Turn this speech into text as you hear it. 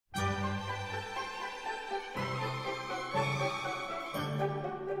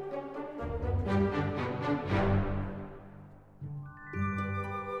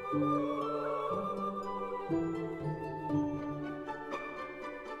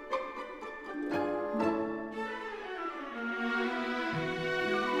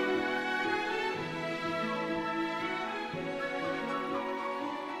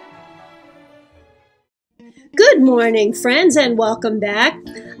Good morning, friends, and welcome back.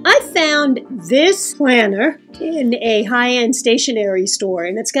 I found this planner in a high-end stationery store,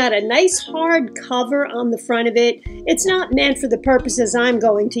 and it's got a nice hard cover on the front of it. It's not meant for the purposes I'm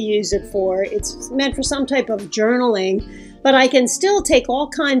going to use it for. It's meant for some type of journaling, but I can still take all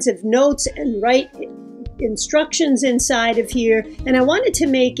kinds of notes and write instructions inside of here, and I wanted to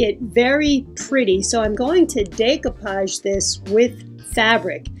make it very pretty, so I'm going to decoupage this with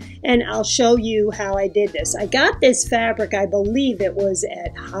fabric, and I'll show you how I did this. I got this fabric, I believe it was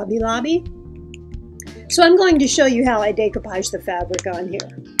at Hobby Lobby, so I'm going to show you how I decoupage the fabric on here.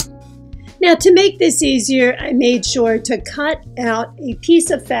 Now, to make this easier, I made sure to cut out a piece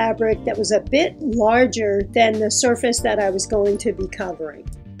of fabric that was a bit larger than the surface that I was going to be covering.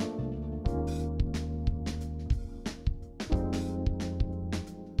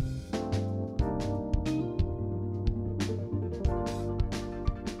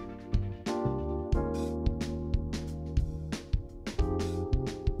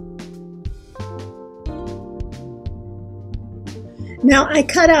 Now, I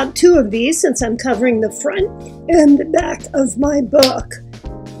cut out two of these since I'm covering the front and the back of my book.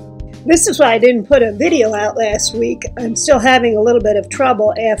 This is why I didn't put a video out last week. I'm still having a little bit of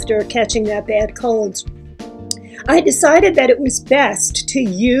trouble after catching that bad cold. I decided that it was best to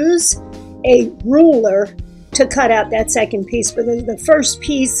use a ruler to cut out that second piece, because the first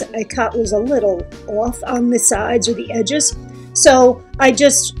piece I cut was a little off on the sides or the edges. So I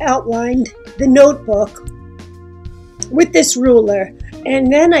just outlined the notebook with this ruler,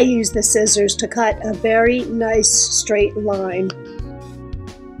 and then I use the scissors to cut a very nice straight line.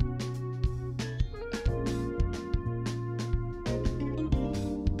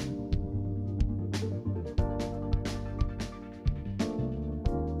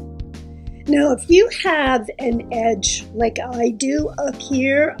 Now, if you have an edge like I do up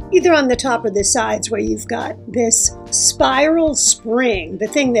here, either on the top or the sides where you've got this spiral spring, the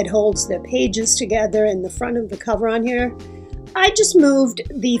thing that holds the pages together in the front of the cover on here, I just moved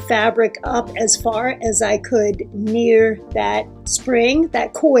the fabric up as far as I could near that spring,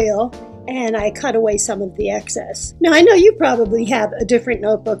 that coil, and I cut away some of the excess. Now, I know you probably have a different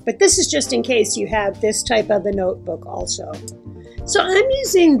notebook, but this is just in case you have this type of a notebook also. So I'm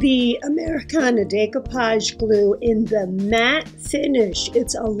using the Americana decoupage glue in the matte finish.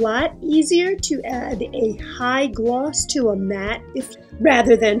 It's a lot easier to add a high gloss to a matte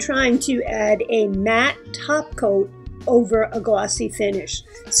rather than trying to add a matte top coat over a glossy finish.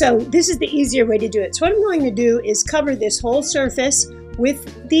 So this is the easier way to do it. So what I'm going to do is cover this whole surface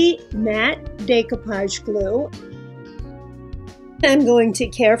with the matte decoupage glue. I'm going to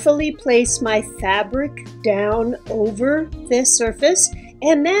carefully place my fabric down over this surface,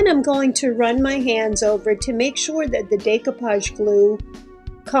 and then I'm going to run my hands over to make sure that the decoupage glue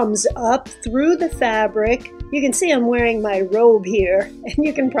comes up through the fabric. You can see I'm wearing my robe here, and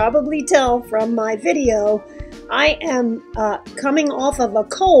you can probably tell from my video I am coming off of a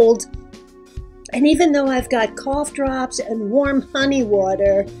cold, and even though I've got cough drops and warm honey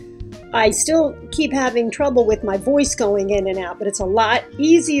water, I still keep having trouble with my voice going in and out, but it's a lot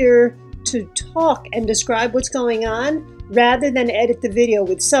easier to talk and describe what's going on rather than edit the video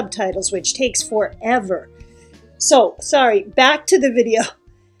with subtitles, which takes forever. So, sorry, back to the video.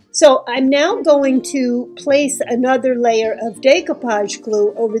 So I'm now going to place another layer of decoupage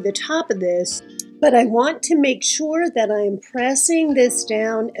glue over the top of this, but I want to make sure that I'm pressing this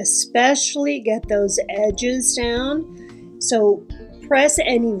down, especially get those edges down. So press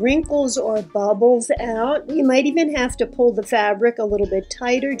any wrinkles or bubbles out. You might even have to pull the fabric a little bit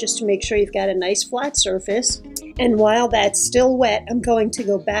tighter just to make sure you've got a nice flat surface. And while that's still wet, I'm going to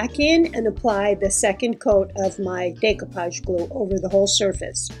go back in and apply the second coat of my decoupage glue over the whole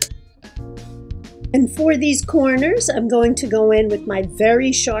surface. And for these corners, I'm going to go in with my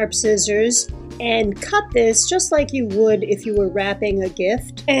very sharp scissors and cut this just like you would if you were wrapping a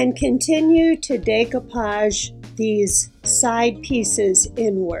gift, and continue to decoupage these side pieces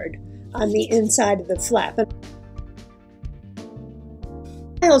inward on the inside of the flap.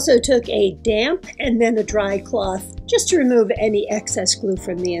 I also took a damp and then a dry cloth just to remove any excess glue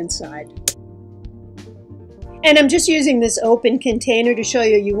from the inside. And I'm just using this open container to show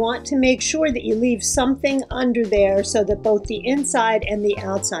you, you want to make sure that you leave something under there so that both the inside and the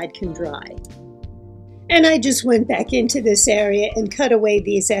outside can dry. And I just went back into this area and cut away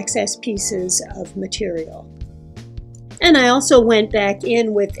these excess pieces of material. And I also went back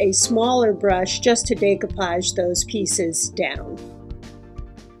in with a smaller brush just to decoupage those pieces down.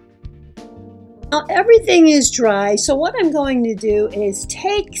 Now everything is dry, so what I'm going to do is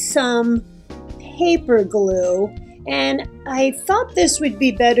take some paper glue And I thought this would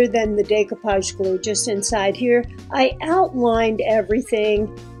be better than the decoupage glue just inside here. I outlined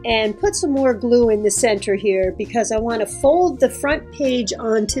everything and put some more glue in the center here because I want to fold the front page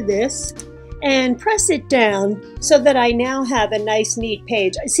onto this and press it down so that I now have a nice neat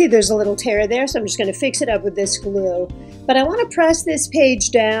page. I see there's a little tear there, so I'm just going to fix it up with this glue. But I want to press this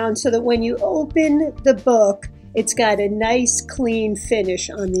page down so that when you open the book, it's got a nice clean finish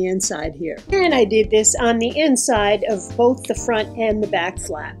on the inside here. And I did this on the inside of both the front and the back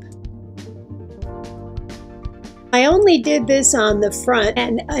flap. I only did this on the front,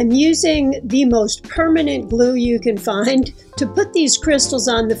 and I'm using the most permanent glue you can find to put these crystals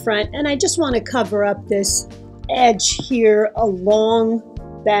on the front, and I just want to cover up this edge here along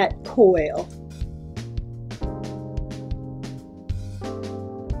that coil.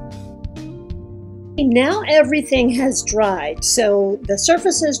 Now everything has dried, so the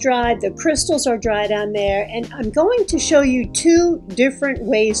surface has dried, the crystals are dried on there, and I'm going to show you two different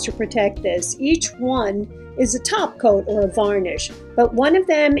ways to protect this. Each one is a top coat or a varnish, but one of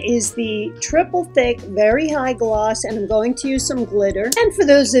them is the triple thick, very high gloss, and I'm going to use some glitter. And for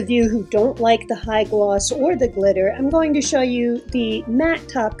those of you who don't like the high gloss or the glitter, I'm going to show you the matte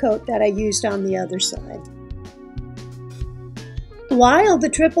top coat that I used on the other side. While the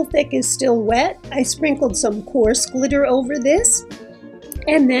triple thick is still wet, I sprinkled some coarse glitter over this,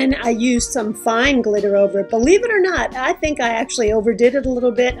 and then I used some fine glitter over it. Believe it or not, I think I actually overdid it a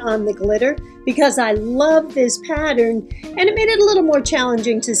little bit on the glitter because I love this pattern and it made it a little more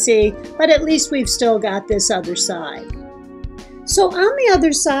challenging to see, but at least we've still got this other side. So on the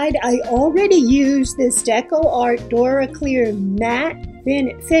other side, I already used this Deco Art Dora Clear Matte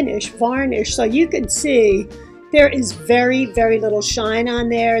Finish Varnish, so you can see there is very, very little shine on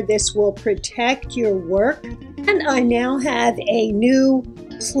there. This will protect your work. And I now have a new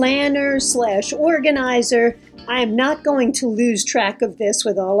planner / organizer. I am not going to lose track of this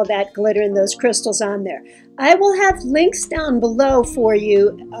with all of that glitter and those crystals on there. I will have links down below for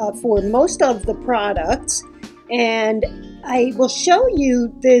you for most of the products. And I will show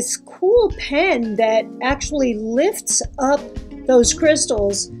you this cool pen that actually lifts up those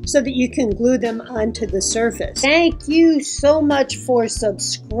crystals so that you can glue them onto the surface. Thank you so much for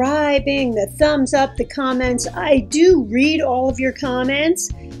subscribing, the thumbs up, the comments. I do read all of your comments.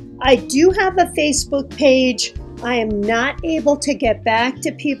 I do have a Facebook page. I am not able to get back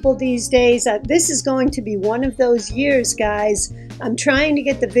to people these days. This is going to be one of those years, guys. I'm trying to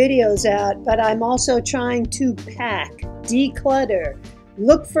get the videos out, but I'm also trying to pack, declutter,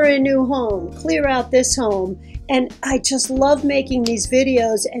 look for a new home, clear out this home. And I just love making these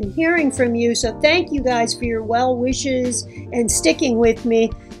videos and hearing from you. So thank you guys for your well wishes and sticking with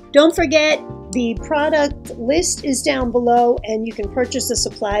me. Don't forget, the product list is down below and you can purchase the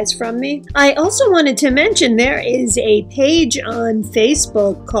supplies from me. I also wanted to mention there is a page on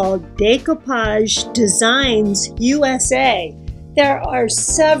Facebook called Decoupage Designs USA. There are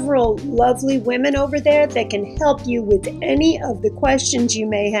several lovely women over there that can help you with any of the questions you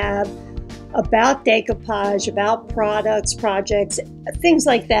may have about decoupage, about products, projects, things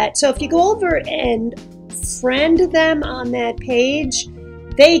like that. So if you go over and friend them on that page,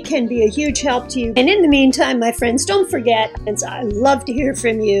 they can be a huge help to you. And in the meantime, my friends, don't forget, I love to hear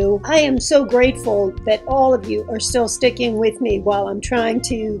from you. I am so grateful that all of you are still sticking with me while I'm trying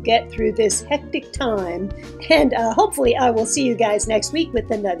to get through this hectic time. And hopefully I will see you guys next week with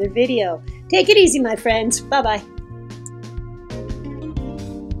another video. Take it easy, my friends. Bye-bye.